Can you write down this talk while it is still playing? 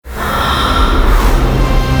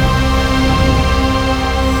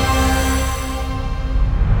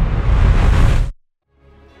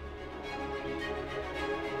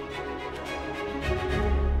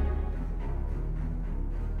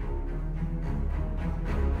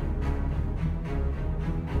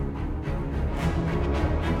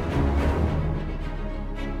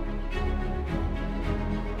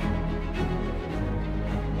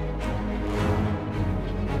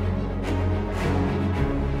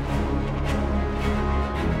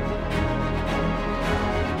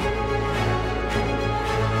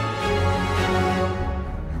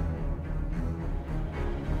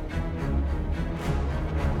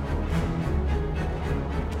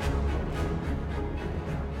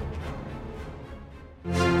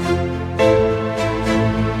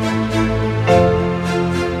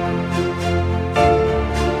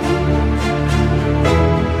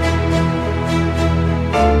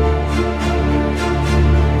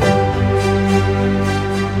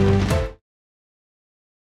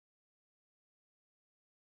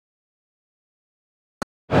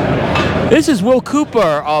This is Will Cooper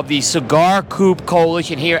of the Cigar Coop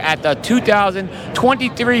Coalition here at the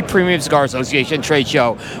 2023 Premium Cigar Association Trade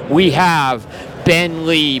Show. We have Ben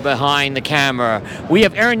Lee behind the camera. We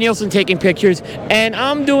have Aaron Nielsen taking pictures, and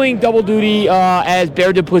I'm doing double duty as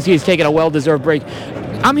Bear Duplessis is taking a well-deserved break.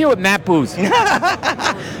 I'm here with Matt Booth.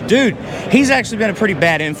 Dude, he's actually been a pretty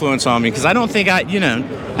bad influence on me because I don't think I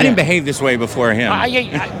didn't behave this way before him.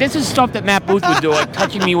 This is stuff that Matt Booth would do, like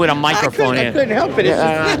touching me with a microphone. I couldn't help it.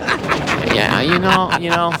 Yeah, you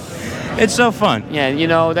know. It's so fun.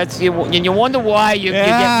 Yeah, that's you wonder why you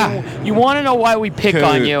want to know why we pick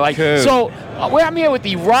on you. So I'm here with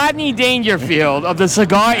the Rodney Dangerfield of the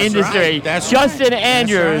cigar industry. That's Justin right.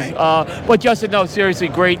 Andrews. Right. But Justin, no, seriously,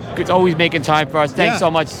 great. It's always making time for us. Thanks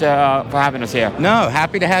so much for having us here. No,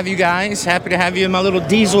 happy to have you guys. Happy to have you in my little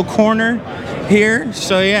Diesel corner here.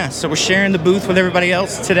 So we're sharing the booth with everybody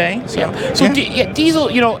else today. Diesel,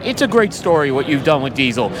 it's a great story what you've done with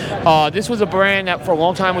Diesel. This was a brand that for a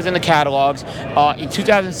long time was in the catalogs. In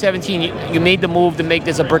 2017, you made the move to make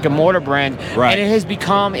this a brick and mortar brand, right. And it has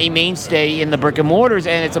become a mainstay in the brick and mortars,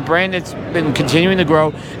 and it's a brand that's been continuing to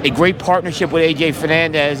grow. A great partnership with AJ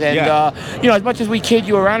Fernandez, and as much as we kid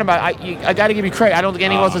you around about it, I got to give you credit. I don't think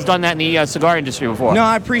anyone else has done that in the cigar industry before. No,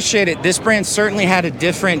 I appreciate it. This brand certainly had a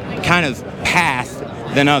different kind of path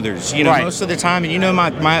than others, most of the time. And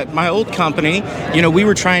my old company, we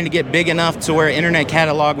were trying to get big enough to where Internet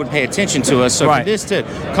Catalog would pay attention to us. So for this to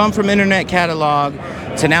come from Internet Catalog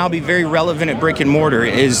to now be very relevant at brick and mortar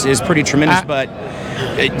is pretty tremendous. But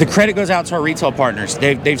the credit goes out to our retail partners.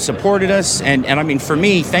 They've supported us, and I mean, for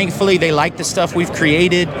me, thankfully, they like the stuff we've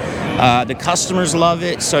created. The customers love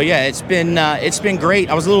it. So it's been great.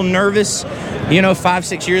 I was a little nervous,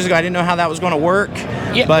 5-6 years ago. I didn't know how that was going to work.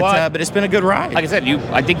 Yeah, but it's been a good ride. Like I said,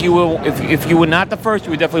 I think you will. If you were not the first,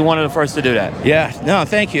 you were definitely one of the first to do that. Yeah. No,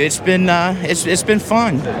 thank you. It's been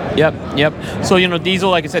fun. Yep. So Diesel,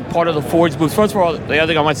 like I said, part of the Forge booth. First of all, the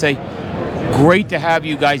other thing I want to say, great to have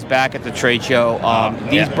you guys back at the trade show.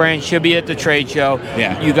 These brands should be at the trade show.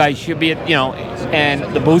 Yeah. You guys should be at,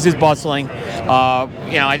 and the booth is bustling. I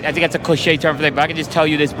think that's a cliche term for that, but I can just tell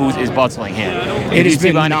you this booth is bustling here. It has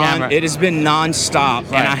been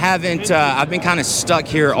nonstop, right. And I haven't. I've been kind of stuck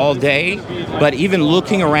here all day, but even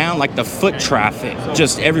looking around, like the foot traffic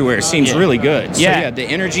just everywhere seems really good. So the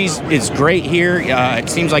energy is great here. It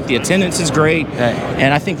seems like the attendance is great,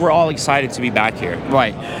 and I think we're all excited to be back here.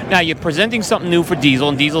 Right. Now you're presenting something new for Diesel,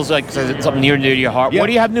 and Diesel's like something near to your heart. Yep. What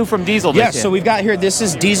do you have new from Diesel this year? So we've got here, this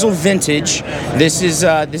is Diesel Vintage. This is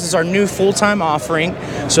our new full-time offering.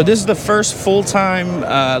 So this is the first full-time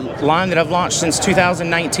line that I've launched since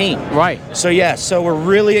 2019. Right. So we're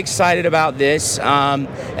really excited about this.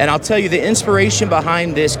 And I'll tell you, the inspiration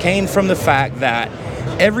behind this came from the fact that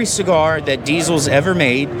every cigar that Diesel's ever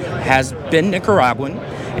made has been Nicaraguan.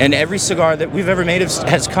 And every cigar that we've ever made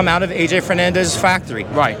has come out of AJ Fernandez's factory.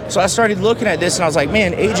 Right. So I started looking at this and I was like,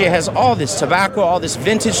 man, AJ has all this tobacco, all this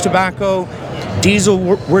vintage tobacco. Diesel,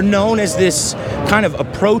 we're known as this kind of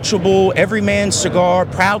approachable, everyman cigar,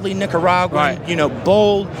 proudly Nicaraguan,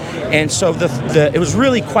 bold. And so it was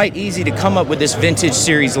really quite easy to come up with this vintage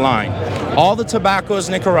series line. All the tobacco is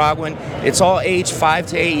Nicaraguan. It's all aged 5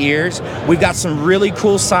 to 8 years. We've got some really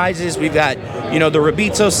cool sizes. We've got, the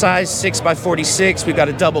Rabito size, 6x46. We've got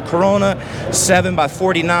a double Corona,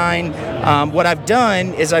 7x49. What I've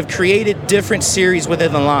done is I've created different series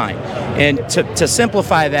within the line. And to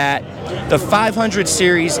simplify that, the 500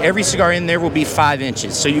 series, every cigar in there will be 5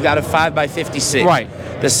 inches. So you got a 5x56. Right.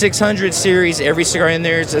 The 600 series, every cigar in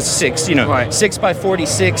there is a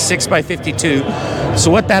 6x46, 6x52.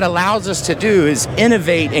 So what that allows us to do is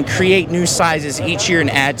innovate and create new sizes each year and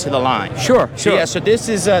add to the line. Sure. So this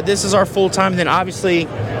is our full time. And then obviously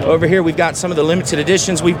over here we've got some of the limited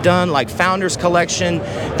editions we've done, like Founders Collection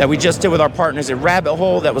that we just did with our partners at Rabbit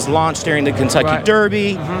Hole that was launched during the Kentucky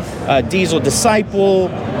Derby, Diesel Disciple.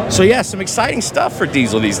 So some exciting stuff for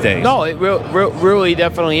Diesel these days. No, it really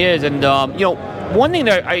definitely is. And one thing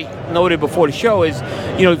that I noted before the show is,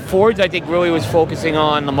 Ford's, I think, really was focusing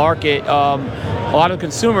on the market, a lot of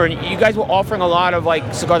consumer, and you guys were offering a lot of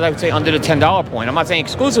cigars, I would say, under the $10 point. I'm not saying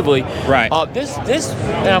exclusively. Right. This,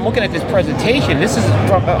 and I'm looking at this presentation. This is,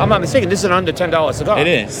 I'm not mistaken, this is an under $10 cigar. It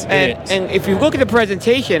is. And if you look at the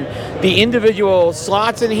presentation, the individual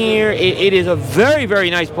slots in here, it is a very, very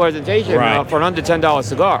nice presentation for an under $10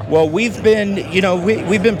 cigar. Well, we've been,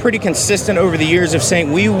 we've been pretty consistent over the years of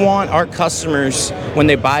saying we want our customers, when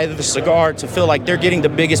they buy the cigar, to feel like they're getting the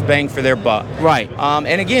biggest bang for their buck. Right.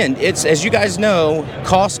 And again, it's, as you guys know, know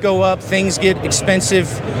costs go up, things get expensive,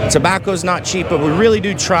 tobacco's not cheap, but we really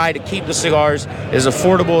do try to keep the cigars as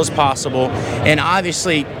affordable as possible, and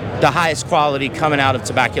obviously the highest quality coming out of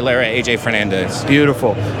Tabacalera AJ Fernandez.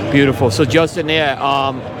 Beautiful, beautiful. So Justin,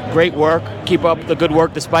 great work. Keep up the good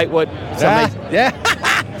work despite what somebody... Yeah.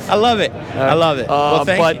 I love it. I love it. Well,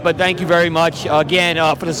 but thank you very much. Again,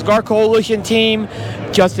 for the Cigar Coalition team,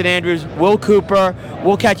 Justin Andrews, Will Cooper,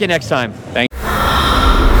 we'll catch you next time. Thank you.